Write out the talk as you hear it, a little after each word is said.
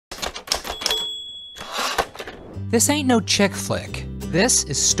This ain't no chick flick. This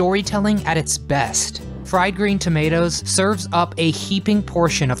is storytelling at its best. Fried Green Tomatoes serves up a heaping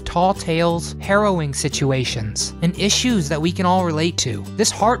portion of tall tales, harrowing situations, and issues that we can all relate to.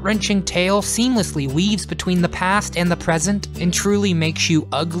 This heart-wrenching tale seamlessly weaves between the past and the present and truly makes you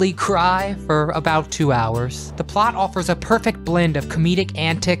ugly cry for about 2 hours. The plot offers a perfect blend of comedic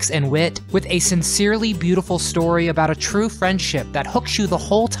antics and wit, with a sincerely beautiful story about a true friendship that hooks you the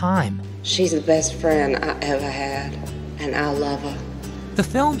whole time. She's the best friend I ever had, and I love her. The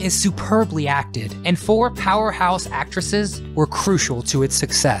film is superbly acted, and 4 powerhouse actresses were crucial to its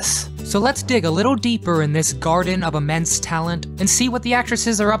success. So let's dig a little deeper in this garden of immense talent and see what the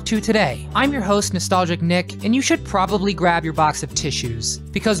actresses are up to today. I'm your host, Nostalgic Nick, and you should probably grab your box of tissues,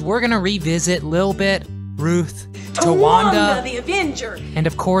 because we're gonna revisit Lil Bit, Ruth, Tawanda, the Avenger, and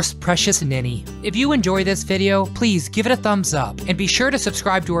of course, Precious Ninny. If you enjoy this video, please give it a thumbs up, and be sure to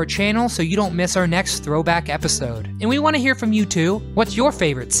subscribe to our channel so you don't miss our next throwback episode. And we want to hear from you too. What's your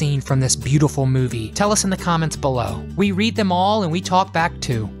favorite scene from this beautiful movie? Tell us in the comments below. We read them all and we talk back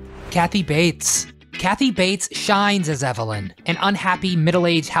too. Kathy Bates. Kathy Bates shines as Evelyn, an unhappy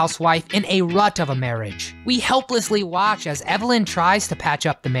middle-aged housewife in a rut of a marriage. We helplessly watch as Evelyn tries to patch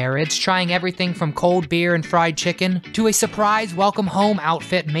up the marriage, trying everything from cold beer and fried chicken to a surprise welcome home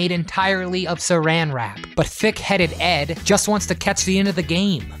outfit made entirely of saran wrap. But thick-headed Ed just wants to catch the end of the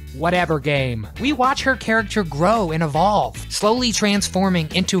game. Whatever game. We watch her character grow and evolve, slowly transforming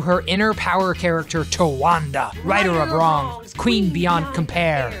into her inner power character Tawanda, righter of wrongs, queen beyond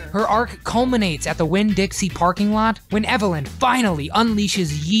compare. Her arc culminates at the Winn-Dixie parking lot when Evelyn finally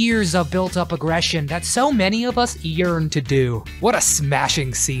unleashes years of built-up aggression that so many of us yearn to do. What a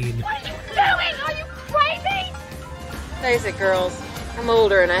smashing scene. What are you doing? Are you crazy? Face it, girls. I'm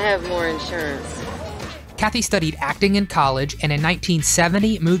older and I have more insurance. Kathy studied acting in college and in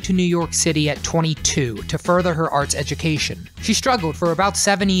 1970 moved to New York City at 22 to further her arts education. She struggled for about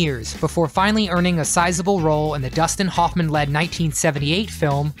 7 years before finally earning a sizable role in the Dustin Hoffman-led 1978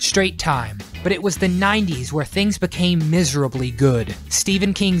 film Straight Time. But it was the 90s where things became miserably good.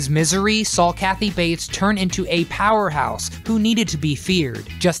 Stephen King's Misery saw Kathy Bates turn into a powerhouse who needed to be feared.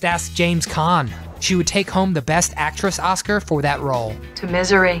 Just ask James Caan. She would take home the Best Actress Oscar for that role. To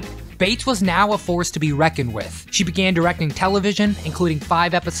Misery. Bates was now a force to be reckoned with. She began directing television, including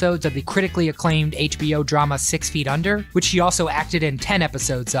 5 episodes of the critically acclaimed HBO drama 6 Feet Under, which she also acted in 10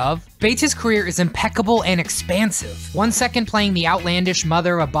 episodes of. Bates' career is impeccable and expansive, one second playing the outlandish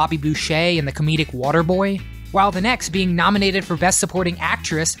mother of Bobby Boucher in the comedic Waterboy, while the next being nominated for Best Supporting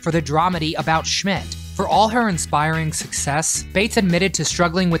Actress for the dramedy About Schmidt. For all her inspiring success, Bates admitted to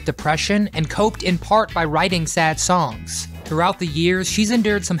struggling with depression and coped in part by writing sad songs. Throughout the years, she's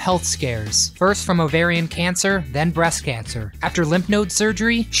endured some health scares, first from ovarian cancer, then breast cancer. After lymph node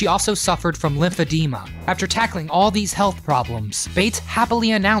surgery, she also suffered from lymphedema. After tackling all these health problems, Bates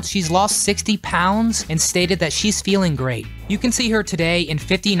happily announced she's lost 60 pounds and stated that she's feeling great. You can see her today in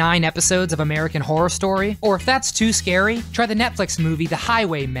 59 episodes of American Horror Story, or if that's too scary, try the Netflix movie The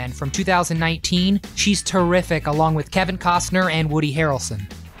Highwaymen from 2019. She's terrific along with Kevin Costner and Woody Harrelson.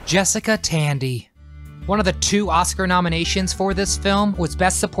 Jessica Tandy. One of the 2 Oscar nominations for this film was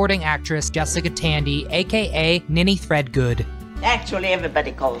Best Supporting Actress Jessica Tandy, aka Ninny Threadgood. Actually,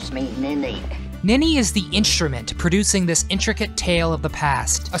 everybody calls me Ninny. Ninny is the instrument producing this intricate tale of the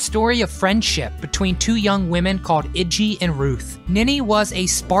past, a story of friendship between 2 young women called Idgie and Ruth. Ninny was a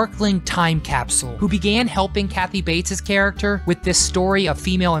sparkling time capsule who began helping Kathy Bates' character with this story of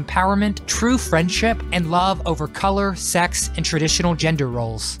female empowerment, true friendship, and love over color, sex, and traditional gender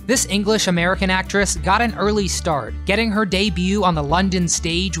roles. This English-American actress got an early start, getting her debut on the London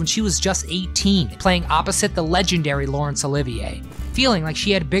stage when she was just 18, playing opposite the legendary Laurence Olivier. Feeling like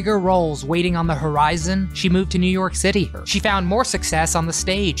she had bigger roles waiting on the horizon, she moved to New York City. She found more success on the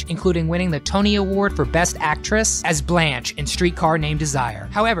stage, including winning the Tony Award for Best Actress as Blanche in Streetcar Named Desire.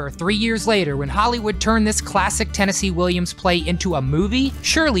 However, 3 years later, when Hollywood turned this classic Tennessee Williams play into a movie,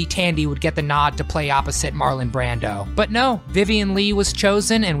 surely Tandy would get the nod to play opposite Marlon Brando. But no, Vivian Leigh was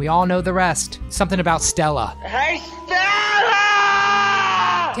chosen, and we all know the rest. Something about Stella. Hey, Stella!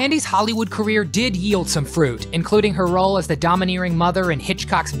 Tandy's Hollywood career did yield some fruit, including her role as the domineering mother in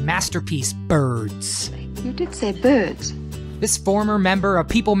Hitchcock's masterpiece, Birds. You did say birds. This former member of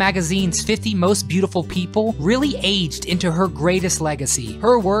People magazine's 50 Most Beautiful People really aged into her greatest legacy,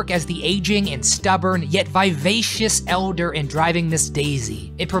 her work as the aging and stubborn yet vivacious elder in Driving Miss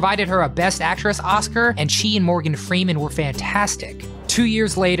Daisy. It provided her a Best Actress Oscar, and she and Morgan Freeman were fantastic. 2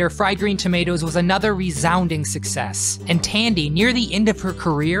 years later, Fried Green Tomatoes was another resounding success, and Tandy, near the end of her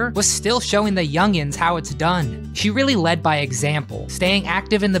career, was still showing the youngins how it's done. She really led by example, staying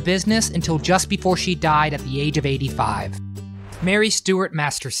active in the business until just before she died at the age of 85. Mary Stuart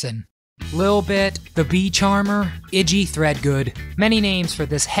Masterson. Lil Bit, the Bee Charmer, Idgie Threadgood. Many names for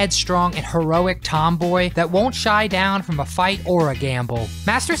this headstrong and heroic tomboy that won't shy down from a fight or a gamble.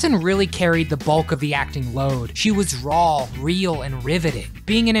 Masterson really carried the bulk of the acting load. She was raw, real, and riveting.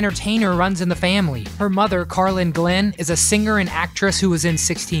 Being an entertainer runs in the family. Her mother, Carlin Glenn, is a singer and actress who was in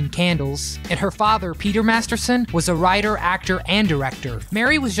 16 Candles, and her father, Peter Masterson, was a writer, actor, and director.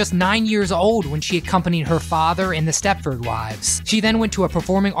 Mary was just 9 years old when she accompanied her father in The Stepford Wives. She then went to a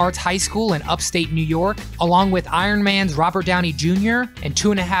performing arts high school in upstate New York, along with Iron Man's Robert Downey Jr. and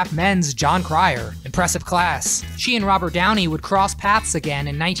 2.5 Men's John Cryer. Impressive class. She and Robert Downey would cross paths again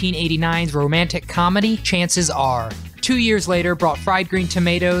in 1989's romantic comedy Chances Are. 2 years later brought Fried Green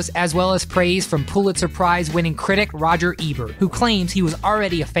Tomatoes, as well as praise from Pulitzer Prize-winning critic Roger Ebert, who claims he was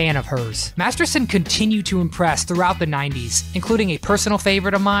already a fan of hers. Masterson continued to impress throughout the 90s, including a personal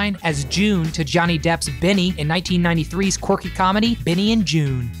favorite of mine as June to Johnny Depp's Benny in 1993's quirky comedy Benny and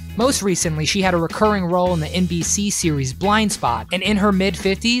June. Most recently, she had a recurring role in the NBC series Blind Spot, and in her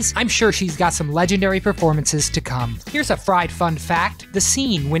mid-50s, I'm sure she's got some legendary performances to come. Here's a fried fun fact. The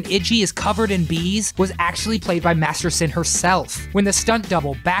scene when Idgie is covered in bees was actually played by Masterson herself. When the stunt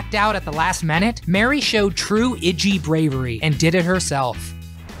double backed out at the last minute, Mary showed true Idgie bravery and did it herself.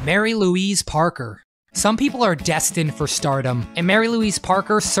 Mary-Louise Parker. Some people are destined for stardom, and Mary-Louise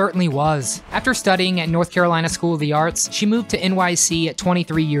Parker certainly was. After studying at North Carolina School of the Arts, she moved to NYC at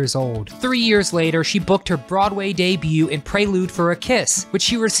 23 years old. 3 years later, she booked her Broadway debut in Prelude for a Kiss, which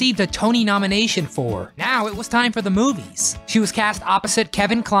she received a Tony nomination for. Now it was time for the movies. She was cast opposite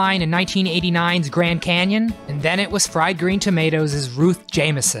Kevin Kline in 1989's Grand Canyon, and then it was Fried Green Tomatoes' Ruth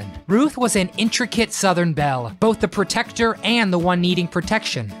Jameson. Ruth was an intricate Southern belle, both the protector and the one needing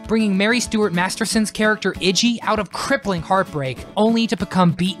protection, bringing Mary Stuart Masterson's character Idgie out of crippling heartbreak, only to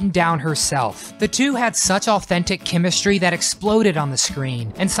become beaten down herself. The two had such authentic chemistry that exploded on the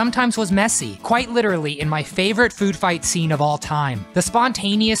screen, and sometimes was messy, quite literally in my favorite food fight scene of all time. The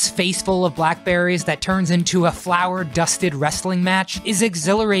spontaneous face full of blackberries that turns into a flour-dusted wrestling match is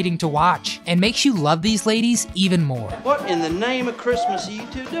exhilarating to watch, and makes you love these ladies even more. What in the name of Christmas are you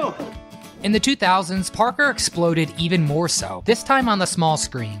two doing? In the 2000s, Parker exploded even more so, this time on the small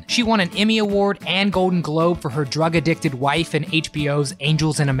screen. She won an Emmy Award and Golden Globe for her drug-addicted wife in HBO's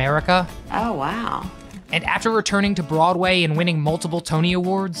Angels in America. Oh, wow. And after returning to Broadway and winning multiple Tony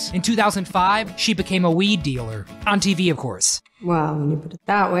Awards, in 2005, she became a weed dealer. On TV, of course. Well, when you put it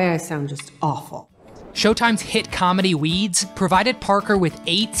that way, I sound just awful. Showtime's hit comedy Weeds provided Parker with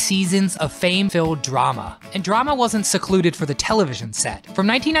 8 seasons of fame-filled drama. And drama wasn't secluded for the television set. From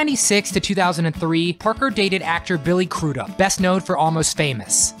 1996 to 2003, Parker dated actor Billy Crudup, best known for Almost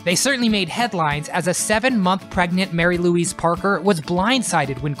Famous. They certainly made headlines as a 7-month pregnant Mary-Louise Parker was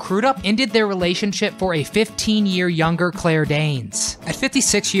blindsided when Crudup ended their relationship for a 15-year younger Claire Danes. At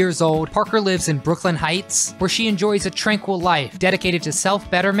 56 years old, Parker lives in Brooklyn Heights, where she enjoys a tranquil life dedicated to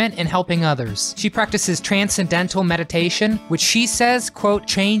self-betterment and helping others. She practices transcendental meditation, which she says, quote,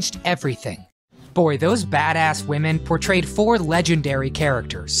 changed everything. Boy, those badass women portrayed 4 legendary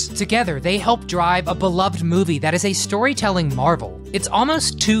characters. Together, they helped drive a beloved movie that is a storytelling marvel. It's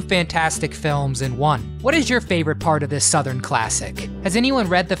almost 2 fantastic films in one. What is your favorite part of this Southern classic? Has anyone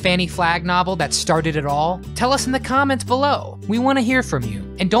read the Fanny Flagg novel that started it all? Tell us in the comments below. We want to hear from you.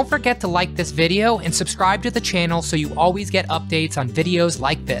 And don't forget to like this video and subscribe to the channel so you always get updates on videos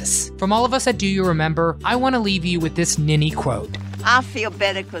like this. From all of us at Do You Remember, I want to leave you with this ninny quote. I feel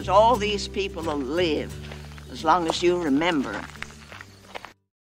better because all these people will live as long as you remember.